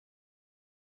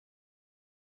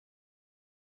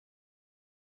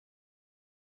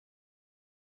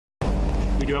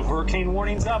do have hurricane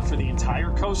warnings up for the entire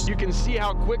coast. You can see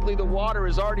how quickly the water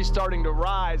is already starting to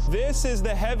rise. This is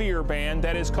the heavier band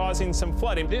that is causing some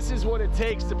flooding. This is what it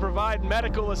takes to provide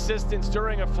medical assistance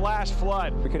during a flash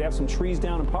flood. We could have some trees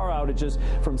down and power outages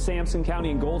from Sampson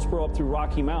County and Goldsboro up through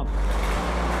Rocky Mount.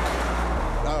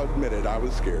 I'll admit it, I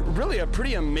was scared. Really a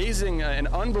pretty amazing and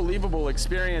unbelievable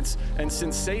experience and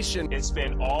sensation. It's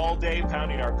been all day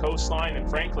pounding our coastline and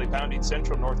frankly pounding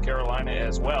central North Carolina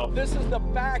as well. This is the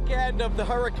back end of the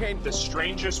hurricane. The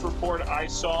strangest report I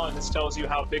saw, and this tells you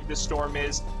how big this storm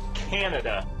is,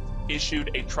 Canada issued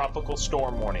a tropical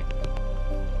storm warning.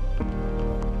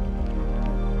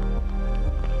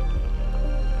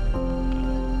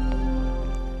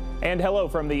 And hello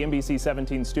from the NBC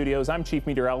 17 studios. I'm Chief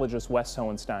Meteorologist Wes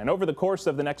Hohenstein. Over the course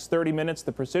of the next 30 minutes,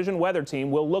 the Precision Weather Team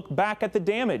will look back at the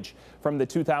damage from the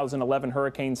 2011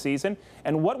 hurricane season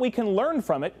and what we can learn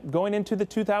from it going into the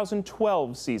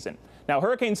 2012 season. Now,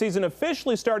 hurricane season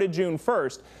officially started June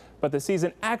 1st, but the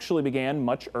season actually began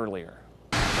much earlier.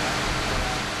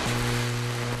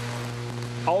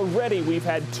 Already, we've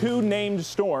had 2 named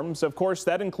storms. Of course,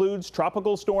 that includes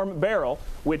Tropical Storm Beryl,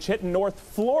 which hit North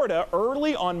Florida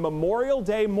early on Memorial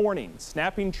Day morning,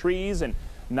 snapping trees and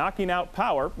knocking out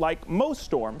power like most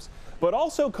storms, but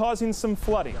also causing some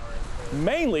flooding,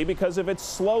 mainly because of its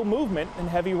slow movement and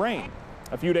heavy rain.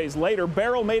 A few days later,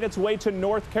 Beryl made its way to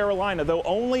North Carolina, though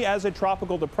only as a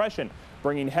tropical depression,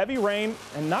 bringing heavy rain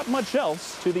and not much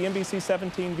else to the NBC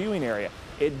 17 viewing area.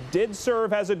 It did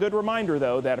serve as a good reminder,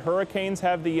 though, that hurricanes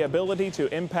have the ability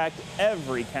to impact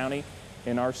every county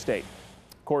in our state.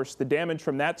 Of course, the damage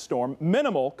from that storm,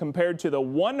 minimal compared to the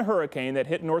one hurricane that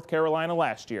hit North Carolina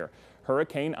last year,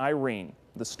 Hurricane Irene.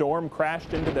 The storm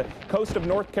crashed into the coast of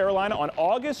North Carolina on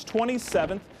August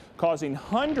 27th, causing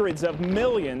hundreds of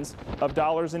millions of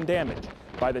dollars in damage.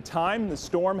 By the time the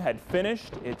storm had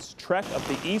finished its trek up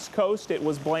the East Coast, it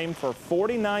was blamed for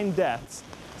 49 deaths,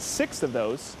 6 of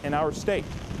those in our state.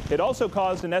 It also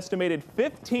caused an estimated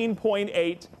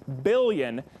 $15.8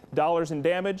 billion in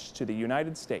damage to the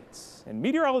United States. And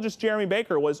meteorologist Jeremy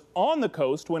Baker was on the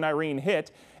coast when Irene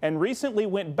hit and recently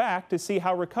went back to see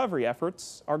how recovery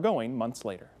efforts are going months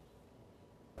later.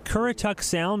 Currituck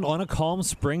Sound on a calm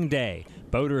spring day.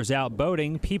 Boaters out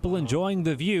boating, people enjoying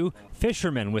the view,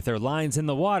 fishermen with their lines in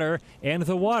the water, and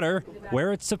the water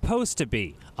where it's supposed to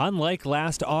be, unlike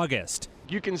last August.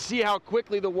 You can see how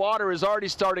quickly the water is already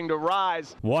starting to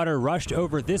rise. Water rushed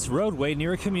over this roadway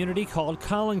near a community called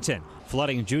Collington,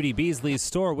 flooding Judy Beasley's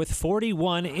store with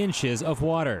 41 inches of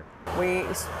water. We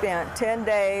spent 10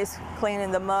 days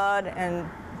cleaning the mud and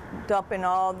dumping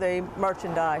all the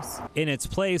merchandise. In its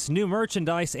place, new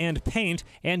merchandise and paint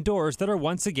and doors that are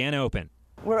once again open.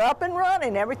 We're up and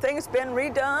running. Everything's been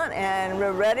redone and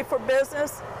we're ready for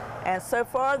business. And so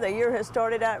far, the year has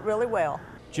started out really well.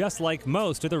 Just like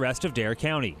most of the rest of Dare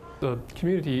County. The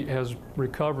community has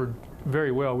recovered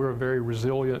very well. We're a very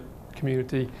resilient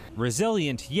community.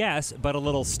 Resilient, yes, but a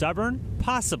little stubborn?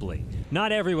 Possibly.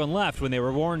 Not everyone left when they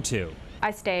were warned to.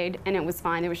 I stayed and it was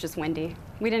fine. It was just windy.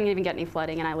 We didn't even get any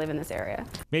flooding and I live in this area.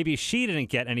 Maybe she didn't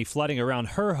get any flooding around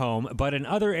her home, but in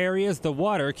other areas the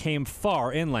water came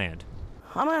far inland.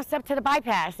 Almost up to the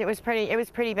bypass. It was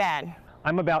pretty bad.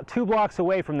 I'm about 2 blocks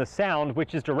away from the Sound,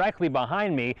 which is directly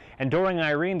behind me, and during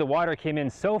Irene the water came in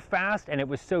so fast and it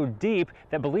was so deep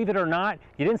that, believe it or not,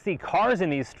 you didn't see cars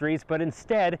in these streets, but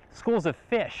instead schools of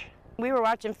fish. We were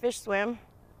watching fish swim.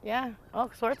 Yeah, all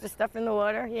sorts of stuff in the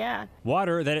water, yeah.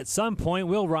 Water that at some point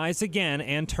will rise again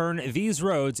and turn these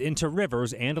roads into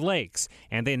rivers and lakes.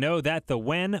 And they know that the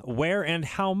when, where, and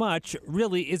how much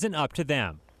really isn't up to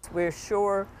them. We're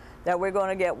sure that we're going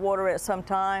to get water at some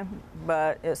time,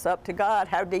 but it's up to God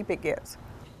how deep it gets.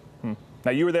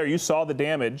 Now, you were there, you saw the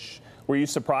damage. Were you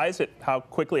surprised at how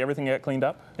quickly everything got cleaned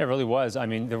up? It really was. I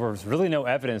mean, there was really no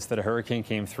evidence that a hurricane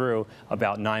came through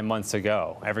about 9 months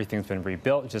ago. Everything's been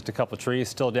rebuilt, just a couple trees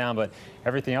still down, but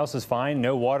everything else is fine.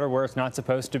 No water where it's not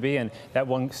supposed to be. And that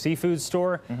one seafood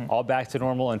store, all back to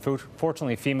normal. And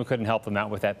fortunately, FEMA couldn't help them out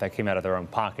with that. That came out of their own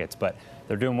pockets, but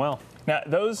they're doing well. Now,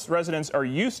 those residents are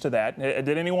used to that.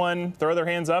 Did anyone throw their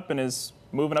hands up and is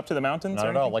moving up to the mountains? Not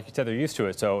at all. Like you said, they're used to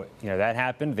it. So, you know, that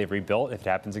happened. They've rebuilt. If it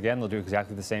happens again, they'll do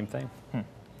exactly the same thing.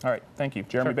 All right. Thank you.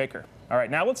 Jeremy Baker. All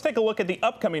right. Now let's take a look at the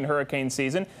upcoming hurricane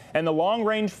season and the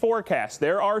long-range forecast.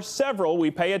 There are several we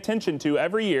pay attention to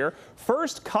every year.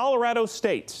 First, Colorado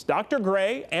State. Dr.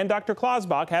 Gray and Dr.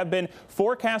 Klausbach have been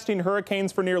forecasting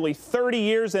hurricanes for nearly 30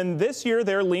 years, and this year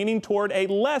they're leaning toward a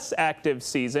less active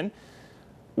season.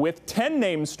 with 10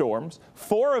 named storms,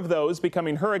 4 of those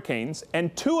becoming hurricanes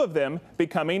and 2 of them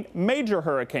becoming major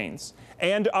hurricanes.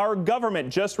 And our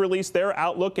government just released their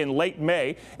outlook in late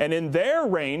May, and in their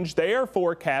range, they are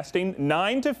forecasting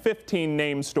 9 to 15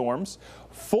 named storms,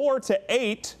 4 to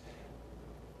 8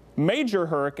 major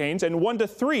hurricanes, and 1 to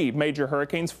 3 major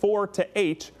hurricanes, 4 to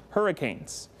 8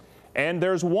 hurricanes. And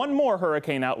there's one more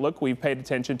hurricane outlook we've paid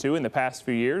attention to in the past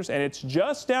few years, and it's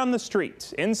just down the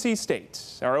street, NC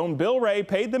State. Our own Bill Ray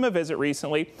paid them a visit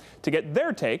recently to get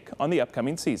their take on the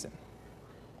upcoming season.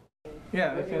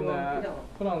 Yeah, they can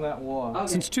put on that wall.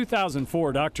 Since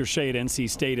 2004, Dr. Shea at NC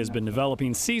State has been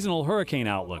developing seasonal hurricane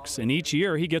outlooks, and each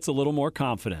year he gets a little more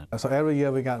confident. So every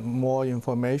year we got more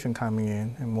information coming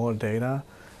in and more data,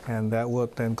 and that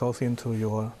work then goes into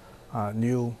your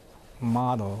new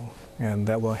model, and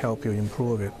that will help you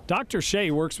improve it. Dr. Shea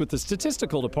works with the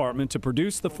statistical department to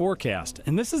produce the forecast,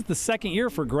 and this is the second year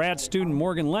for grad student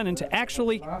Morgan Lennon to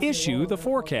actually issue the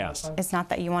forecast. It's not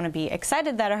that you want to be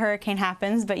excited that a hurricane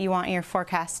happens, but you want your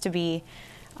forecast to be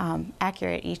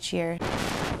accurate each year.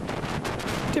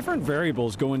 Different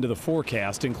variables go into the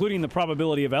forecast, including the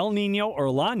probability of El Nino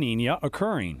or La Nina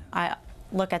occurring. I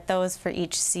look at those for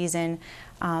each season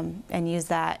and use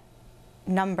that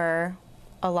number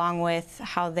along with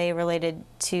how they related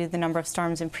to the number of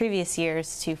storms in previous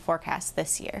years to forecast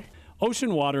this year.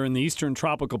 Ocean water in the eastern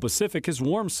tropical Pacific has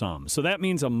warmed some, so that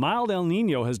means a mild El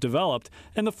Nino has developed,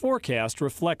 and the forecast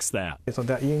reflects that. So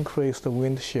that increased the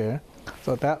wind shear,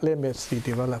 so that limits the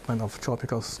development of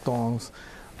tropical storms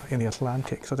in the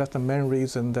Atlantic. So that's the main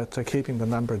reason that they're keeping the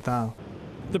number down.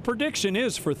 The prediction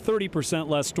is for 30%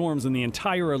 less storms in the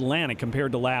entire Atlantic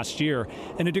compared to last year,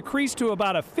 and a decrease to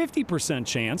about a 50%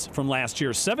 chance from last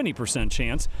year's 70%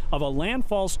 chance of a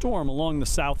landfall storm along the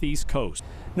southeast coast.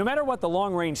 No matter what the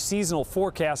long-range seasonal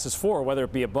forecast is for, whether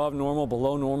it be above normal,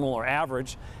 below normal, or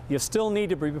average, you still need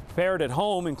to be prepared at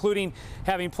home, including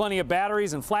having plenty of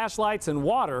batteries and flashlights and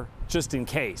water just in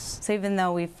case. So even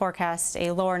though we forecast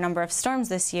a lower number of storms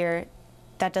this year,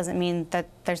 that doesn't mean that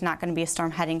there's not going to be a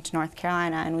storm heading to North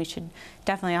Carolina, and we should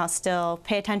definitely all still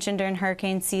pay attention during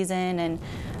hurricane season and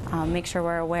make sure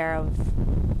we're aware of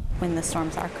when the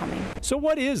storms are coming. So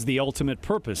what is the ultimate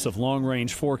purpose of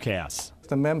long-range forecasts?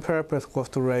 The main purpose was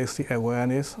to raise the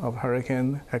awareness of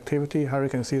hurricane activity,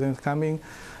 hurricane season is coming,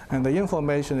 and the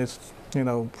information is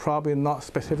probably not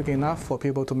specific enough for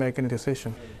people to make any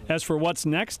decision. As for what's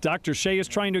next, Dr. Shea is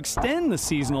trying to extend the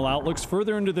seasonal outlooks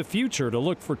further into the future to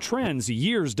look for trends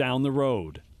years down the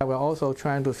road. We're also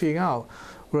trying to figure out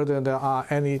whether there are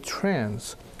any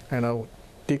trends,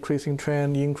 decreasing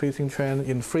trend, increasing trend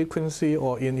in frequency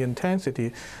or in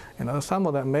intensity. Some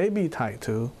of that may be tied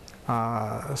to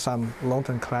some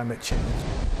long-term climate change.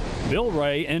 Bill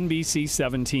Ray, NBC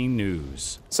 17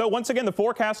 News. So once again, the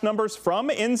forecast numbers from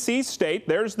NC State.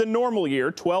 There's the normal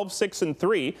year, 12, 6, and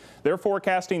 3. They're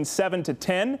forecasting 7 to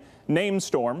 10 named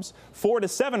storms, 4 to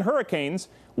 7 hurricanes,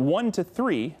 1 to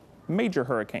 3 major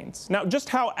hurricanes. Now, just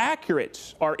how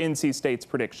accurate are NC State's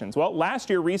predictions? Well, last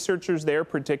year, researchers there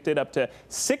predicted up to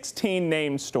 16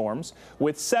 named storms,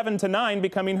 with 7 to 9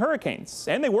 becoming hurricanes.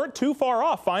 And they weren't too far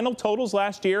off. Final totals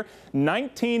last year,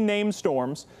 19 named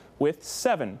storms, with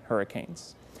 7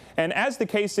 hurricanes. And as the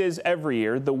case is every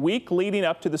year, the week leading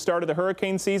up to the start of the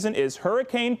hurricane season is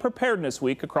Hurricane Preparedness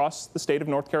Week across the state of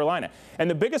North Carolina. And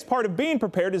the biggest part of being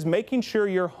prepared is making sure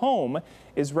your home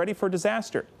is ready for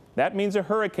disaster. That means a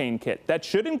hurricane kit that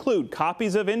should include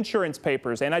copies of insurance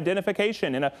papers and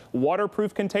identification in a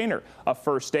waterproof container, a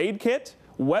first aid kit,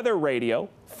 weather radio,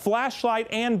 flashlight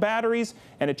and batteries,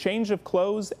 and a change of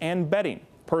clothes and bedding.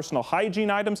 Personal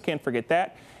hygiene items, can't forget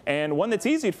that. And one that's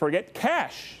easy to forget,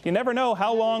 cash. You never know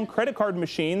how long credit card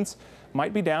machines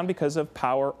might be down because of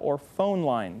power or phone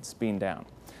lines being down.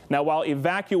 Now, while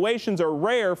evacuations are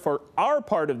rare for our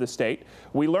part of the state,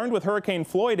 we learned with Hurricane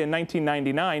Floyd in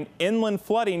 1999, inland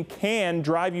flooding can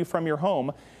drive you from your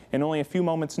home in only a few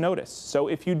moments' notice. So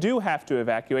if you do have to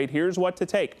evacuate, here's what to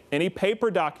take. Any paper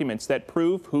documents that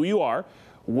prove who you are,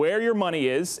 where your money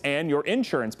is, and your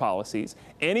insurance policies.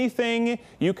 Anything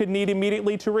you could need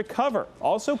immediately to recover.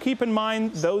 Also keep in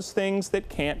mind those things that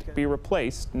can't be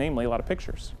replaced, namely a lot of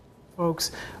pictures.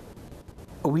 Folks,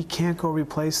 we can't go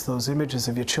replace those images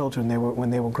of your children when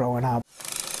they were growing up.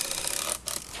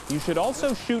 You should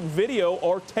also shoot video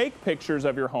or take pictures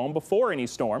of your home before any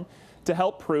storm to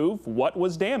help prove what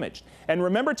was damaged. And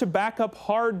remember to back up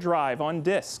hard drive on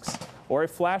disks or a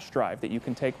flash drive that you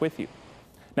can take with you.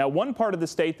 Now, one part of the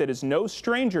state that is no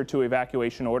stranger to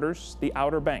evacuation orders, the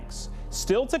Outer Banks.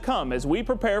 Still to come as we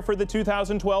prepare for the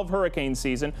 2012 hurricane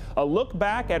season, a look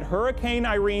back at Hurricane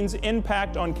Irene's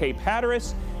impact on Cape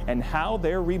Hatteras and how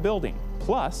they're rebuilding.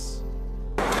 Plus,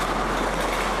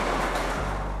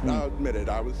 I'll admit it,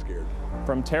 I was scared.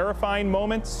 From terrifying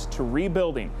moments to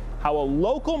rebuilding, how a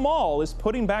local mall is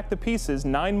putting back the pieces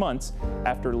 9 months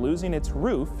after losing its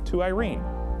roof to Irene.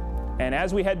 And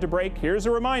as we head to break, here's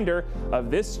a reminder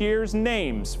of this year's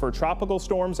names for tropical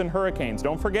storms and hurricanes.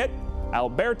 Don't forget,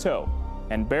 Alberto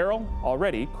and Beryl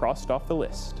already crossed off the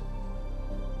list.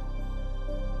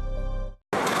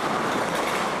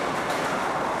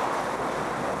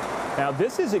 Now,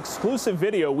 this is exclusive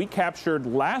video we captured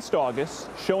last August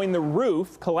showing the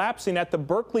roof collapsing at the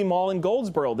Berkeley Mall in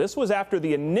Goldsboro. This was after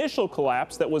the initial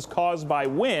collapse that was caused by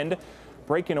wind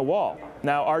breaking a wall.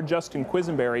 Now, our Justin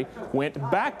Quisenberry went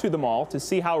back to the mall to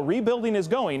see how rebuilding is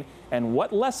going and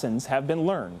what lessons have been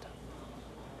learned.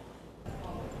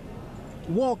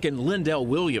 Walk in Lindell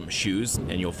Williams' shoes,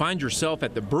 and you'll find yourself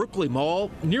at the Berkeley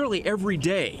Mall nearly every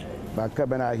day. By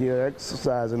coming out here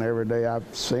exercising every day,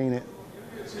 I've seen it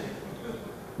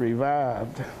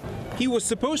revived. He was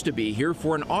supposed to be here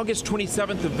for an August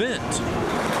 27th event,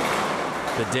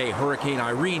 the day Hurricane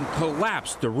Irene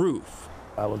collapsed the roof.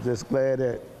 I was just glad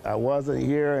that I wasn't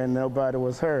here and nobody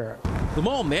was hurt. The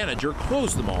mall manager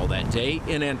closed the mall that day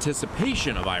in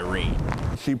anticipation of Irene.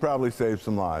 She probably saved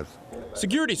some lives.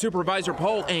 Security Supervisor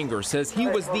Paul Anger says he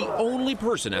was the only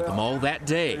person at the mall that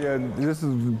day. Yeah, this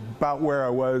is about where I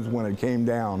was when it came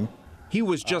down. He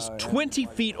was just 20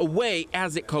 feet away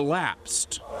as it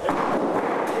collapsed.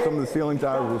 Some of the ceiling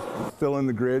tires were still in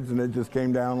the grids and it just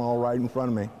came down all right in front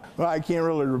of me. Well, I can't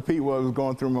really repeat what was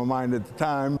going through my mind at the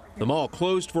time. The mall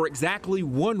closed for exactly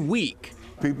 1 week.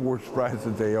 People were surprised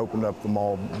that they opened up the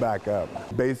mall back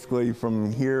up. Basically,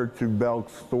 from here to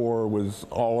Belk's store was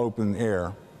all open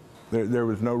air. There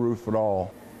was no roof at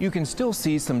all. You can still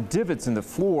see some divots in the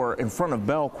floor in front of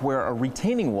Belk where a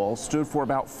retaining wall stood for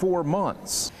about 4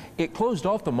 months. It closed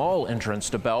off the mall entrance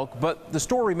to Belk, but the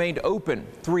store remained open.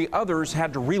 3 others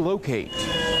had to relocate.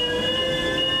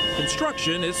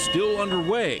 Construction is still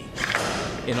underway.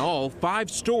 In all,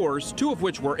 5 stores, 2 of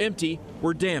which were empty,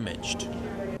 were damaged.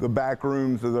 The back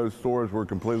rooms of those stores were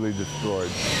completely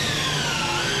destroyed.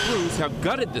 Crews have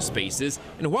gutted the spaces,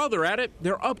 and while they're at it,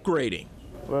 they're upgrading.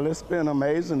 Well, it's been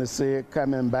amazing to see it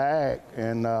coming back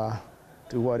and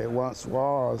to what it once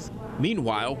was.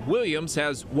 Meanwhile, Williams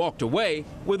has walked away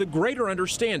with a greater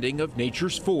understanding of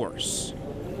nature's force.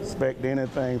 Expect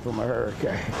anything from a hurricane.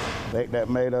 I think that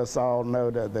made us all know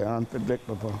that they're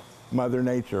unpredictable. Mother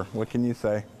Nature, what can you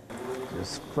say?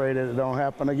 Just pray that it don't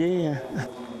happen again.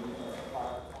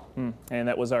 And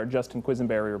that was our Justin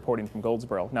Quisenberry reporting from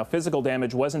Goldsboro. Now, physical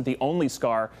damage wasn't the only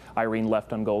scar Irene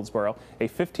left on Goldsboro. A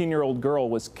 15-year-old girl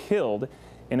was killed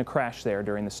in a crash there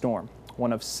during the storm.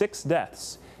 One of 6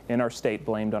 deaths in our state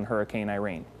blamed on Hurricane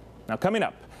Irene. Now, coming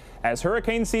up, as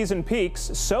hurricane season peaks,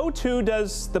 so too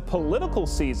does the political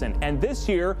season. And this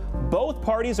year, both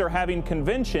parties are having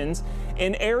conventions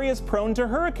in areas prone to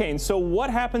hurricanes. So what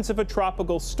happens if a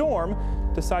tropical storm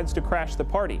decides to crash the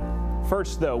party?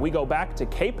 First, though, we go back to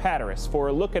Cape Hatteras for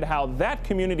a look at how that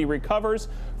community recovers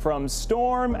from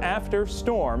storm after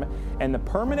storm and the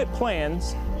permanent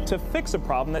plans to fix a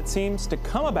problem that seems to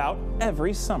come about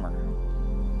every summer.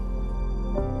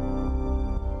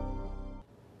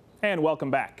 And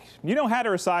welcome back. You know,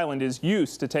 Hatteras Island is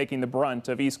used to taking the brunt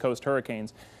of East Coast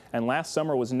hurricanes, and last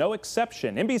summer was no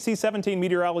exception. NBC 17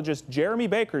 meteorologist Jeremy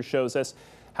Baker shows us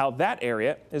how that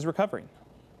area is recovering.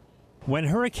 When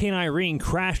Hurricane Irene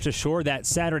crashed ashore that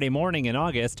Saturday morning in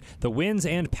August, the winds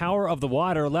and power of the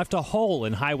water left a hole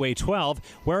in Highway 12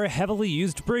 where a heavily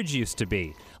used bridge used to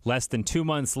be. Less than 2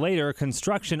 months later,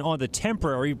 construction on the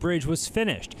temporary bridge was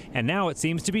finished, and now it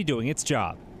seems to be doing its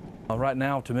job. Right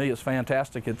now, to me, it's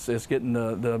fantastic. It's getting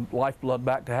the lifeblood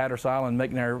back to Hatteras Island,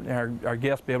 making our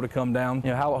guests be able to come down. You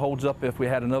know, how it holds up if we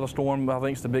had another storm, I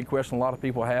think, is the big question a lot of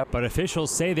people have. But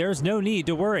officials say there's no need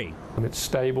to worry. It's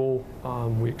stable.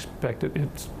 We expect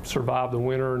it's survived the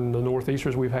winter and the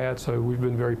northeasters we've had, so we've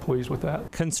been very pleased with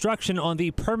that. Construction on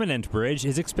the permanent bridge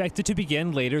is expected to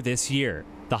begin later this year.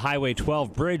 The Highway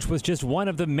 12 bridge was just one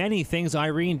of the many things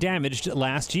Irene damaged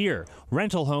last year.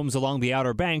 Rental homes along the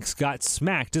Outer Banks got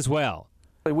smacked as well.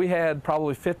 We had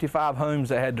probably 55 homes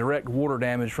that had direct water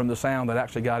damage from the sound that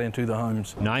actually got into the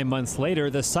homes. 9 months later,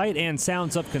 the sight and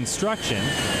sounds of construction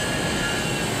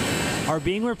are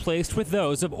being replaced with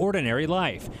those of ordinary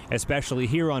life, especially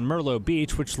here on Merlot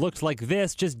Beach, which looked like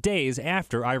this just days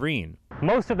after Irene.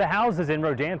 Most of the houses in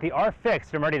Rodanthe are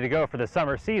fixed and ready to go for the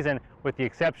summer season, with the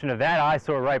exception of that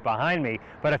eyesore right behind me.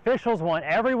 But officials want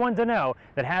everyone to know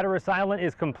that Hatteras Island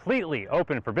is completely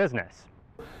open for business.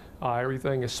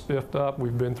 Everything is spiffed up.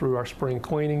 We've been through our spring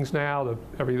cleanings now.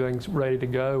 Everything's ready to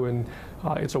go, and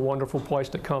it's a wonderful place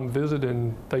to come visit,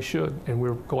 and they should, and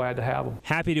we're glad to have them.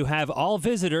 Happy to have all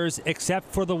visitors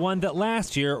except for the one that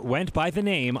last year went by the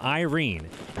name Irene.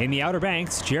 In the Outer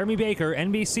Banks, Jeremy Baker,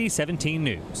 NBC 17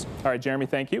 News. All right, Jeremy,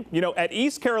 thank you. You know, at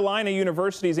East Carolina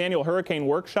University's annual hurricane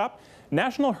workshop,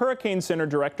 National Hurricane Center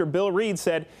Director Bill Reed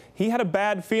said he had a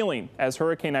bad feeling as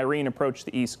Hurricane Irene approached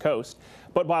the East Coast.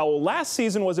 But while last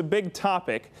season was a big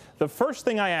topic, the first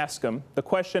thing I asked him, the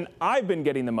question I've been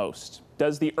getting the most,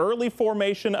 does the early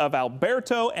formation of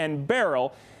Alberto and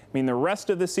Beryl mean the rest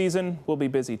of the season will be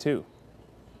busy too?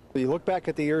 You look back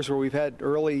at the years where we've had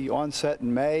early onset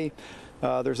in May,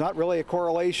 there's not really a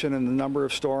correlation in the number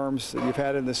of storms that you've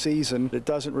had in the season. It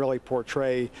doesn't really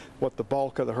portray what the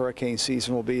bulk of the hurricane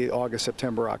season will be August,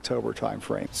 September, October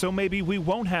timeframe. So maybe we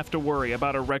won't have to worry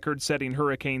about a record-setting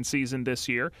hurricane season this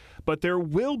year, but there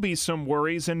will be some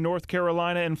worries in North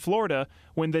Carolina and Florida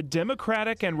when the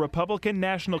Democratic and Republican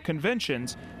national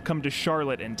conventions come to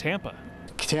Charlotte and Tampa.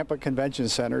 Tampa Convention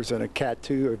Center's in a Cat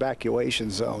 2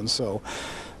 evacuation zone, so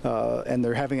and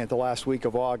they're having it the last week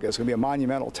of August. It's going to be a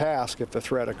monumental task if the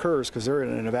threat occurs because they're in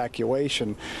an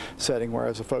evacuation setting,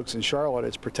 whereas the folks in Charlotte,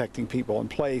 it's protecting people in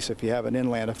place if you have an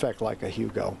inland effect like a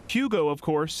Hugo. Hugo, of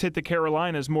course, hit the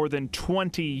Carolinas more than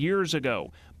 20 years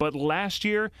ago. But last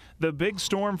year, the big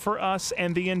storm for us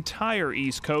and the entire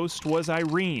East Coast was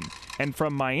Irene. And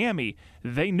from Miami,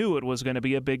 they knew it was going to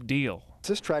be a big deal.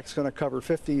 This track's going to cover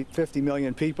 50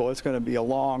 million people. It's going to be a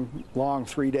long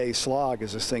 3-day slog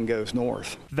as this thing goes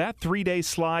north. That 3-day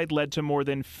slide led to more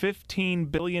than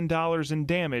 $15 billion in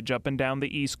damage up and down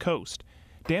the East Coast.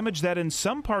 Damage that in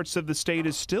some parts of the state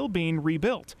is still being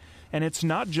rebuilt. And it's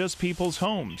not just people's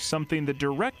homes, something the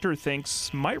director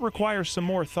thinks might require some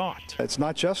more thought. It's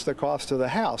not just the cost of the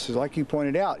house. Like you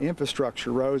pointed out,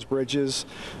 infrastructure, roads, bridges,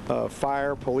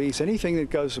 fire, police, anything that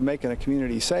goes to making a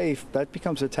community safe, that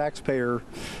becomes a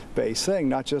taxpayer-based thing,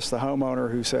 not just the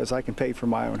homeowner who says, I can pay for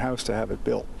my own house to have it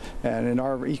built. And in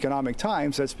our economic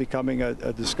times, that's becoming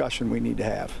a discussion we need to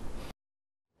have.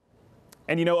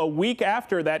 And you know, a week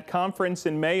after that conference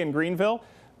in May in Greenville,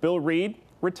 Bill Reed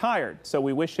retired. So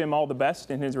we wish him all the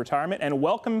best in his retirement and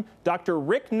welcome Dr.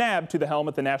 Rick Knabb to the helm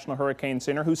at the National Hurricane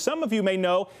Center, who some of you may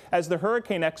know as the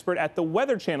hurricane expert at the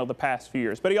Weather Channel the past few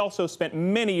years, but he also spent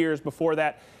many years before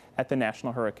that at the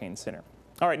National Hurricane Center.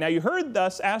 All right, now you heard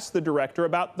us ask the director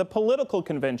about the political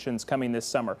conventions coming this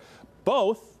summer,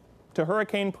 both to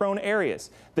hurricane-prone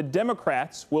areas. The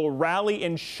Democrats will rally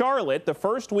in Charlotte the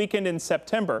first weekend in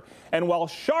September. And while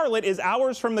Charlotte is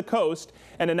hours from the coast,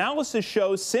 an analysis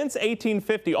shows since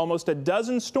 1850, almost a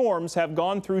dozen storms have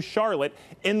gone through Charlotte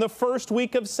in the first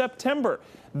week of September.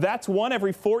 That's one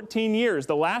every 14 years.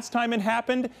 The last time it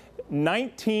happened,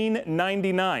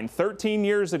 1999, 13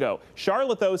 years ago.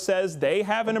 Charlotte, though, says they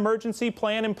have an emergency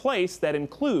plan in place that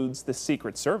includes the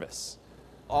Secret Service.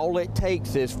 All it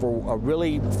takes is for a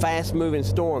really fast-moving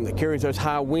storm that carries those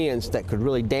high winds that could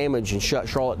really damage and shut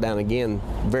Charlotte down again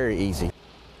very easy.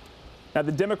 Now,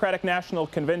 the Democratic National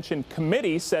Convention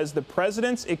Committee says the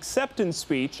president's acceptance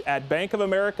speech at Bank of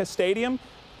America Stadium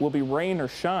will be rain or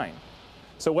shine.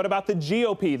 So what about the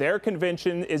GOP? Their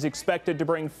convention is expected to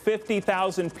bring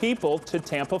 50,000 people to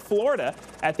Tampa, Florida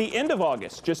at the end of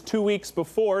August, just 2 weeks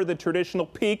before the traditional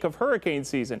peak of hurricane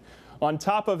season. On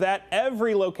top of that,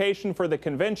 every location for the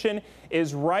convention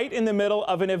is right in the middle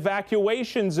of an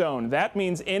evacuation zone. That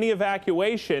means any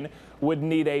evacuation would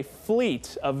need a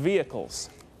fleet of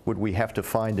vehicles. Would we have to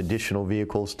find additional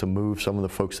vehicles to move some of the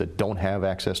folks that don't have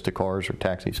access to cars or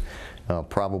taxis?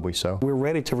 Probably so. We're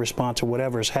ready to respond to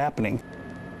whatever is happening.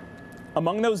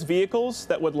 Among those vehicles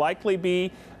that would likely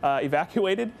be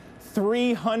evacuated,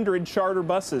 300 charter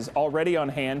buses already on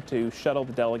hand to shuttle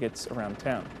the delegates around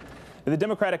town. The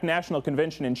Democratic National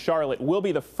Convention in Charlotte will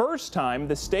be the first time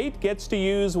the state gets to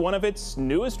use one of its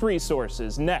newest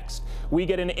resources. Next, we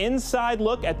get an inside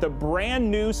look at the brand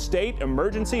new State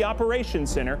Emergency Operations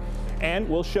Center, and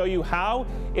we'll show you how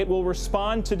it will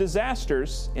respond to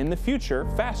disasters in the future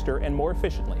faster and more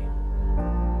efficiently.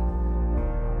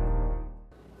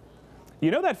 You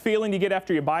know that feeling you get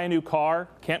after you buy a new car,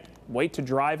 can't wait to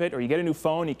drive it, or you get a new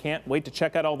phone, you can't wait to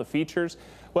check out all the features?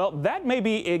 Well, that may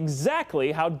be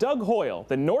exactly how Doug Hoyle,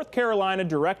 the North Carolina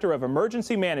Director of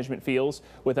Emergency Management, feels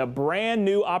with a brand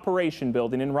new operation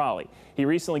building in Raleigh. He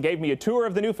recently gave me a tour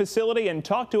of the new facility and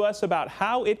talked to us about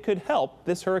how it could help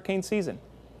this hurricane season.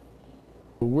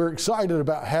 We're excited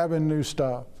about having new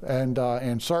stuff, and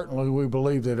certainly we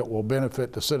believe that it will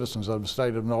benefit the citizens of the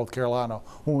state of North Carolina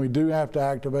when we do have to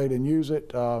activate and use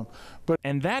it. But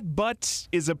And that but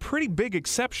is a pretty big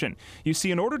exception. You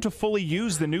see, in order to fully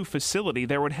use the new facility,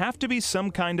 there would have to be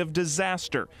some kind of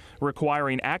disaster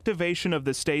requiring activation of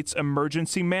the state's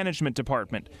emergency management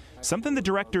department. Something the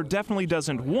director definitely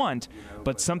doesn't want,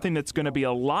 but something that's going to be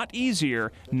a lot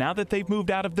easier now that they've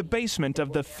moved out of the basement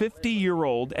of the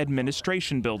 50-year-old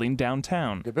administration building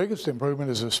downtown. The biggest improvement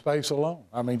is the space alone.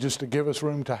 I mean, just to give us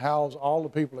room to house all the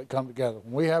people that come together.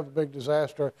 When we have a big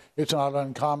disaster, it's not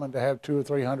uncommon to have 200 or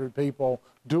 300 people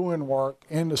doing work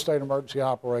in the State Emergency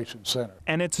Operations Center.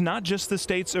 And it's not just the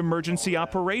state's emergency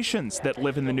operations that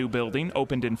live in the new building,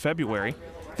 opened in February.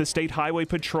 The State Highway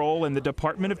Patrol and the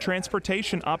Department of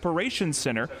Transportation Operations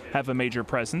Center have a major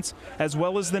presence, as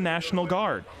well as the National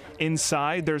Guard.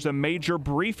 Inside, there's a major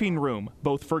briefing room,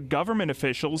 both for government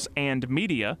officials and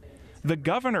media. The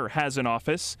governor has an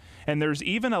office, and there's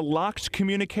even a locked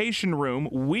communication room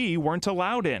we weren't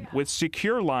allowed in, with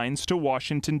secure lines to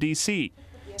Washington, D.C.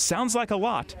 Sounds like a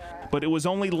lot, but it was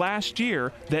only last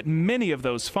year that many of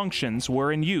those functions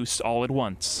were in use all at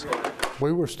once.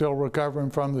 We were still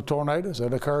recovering from the tornadoes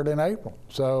that occurred in April.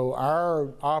 So our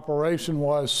operation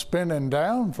was spinning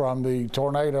down from the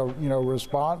tornado,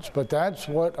 response, but that's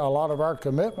what a lot of our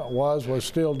commitment was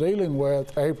still dealing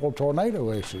with April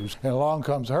tornado issues. And along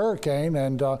comes a hurricane,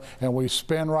 and we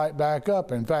spin right back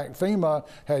up. In fact, FEMA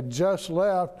had just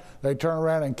left. They turned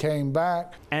around and came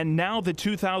back. And now the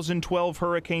 2012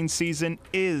 hurricane season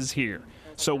is here.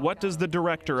 So what does the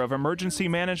Director of Emergency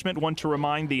Management want to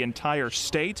remind the entire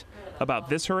state about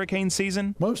this hurricane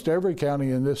season? Most every county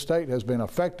in this state has been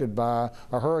affected by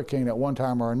a hurricane at one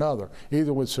time or another,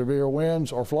 either with severe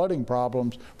winds or flooding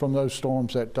problems from those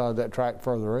storms that track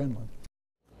further inland.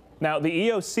 Now, the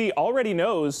EOC already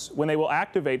knows when they will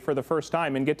activate for the first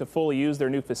time and get to fully use their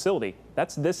new facility.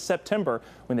 That's this September,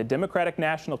 when the Democratic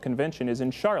National Convention is in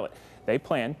Charlotte. They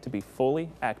plan to be fully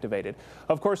activated.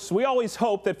 Of course, we always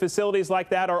hope that facilities like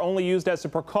that are only used as a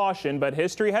precaution, but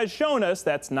history has shown us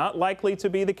that's not likely to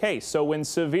be the case. So when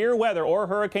severe weather or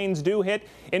hurricanes do hit,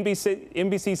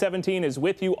 NBC 17 is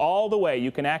with you all the way.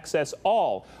 You can access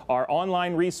all our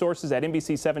online resources at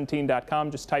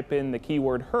NBC17.com. Just type in the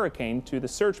keyword hurricane to the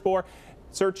search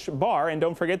bar, and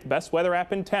don't forget the best weather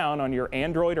app in town on your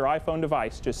Android or iPhone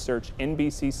device. Just search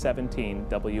NBC 17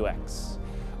 WX.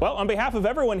 Well, on behalf of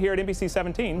everyone here at NBC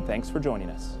 17, thanks for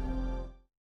joining us.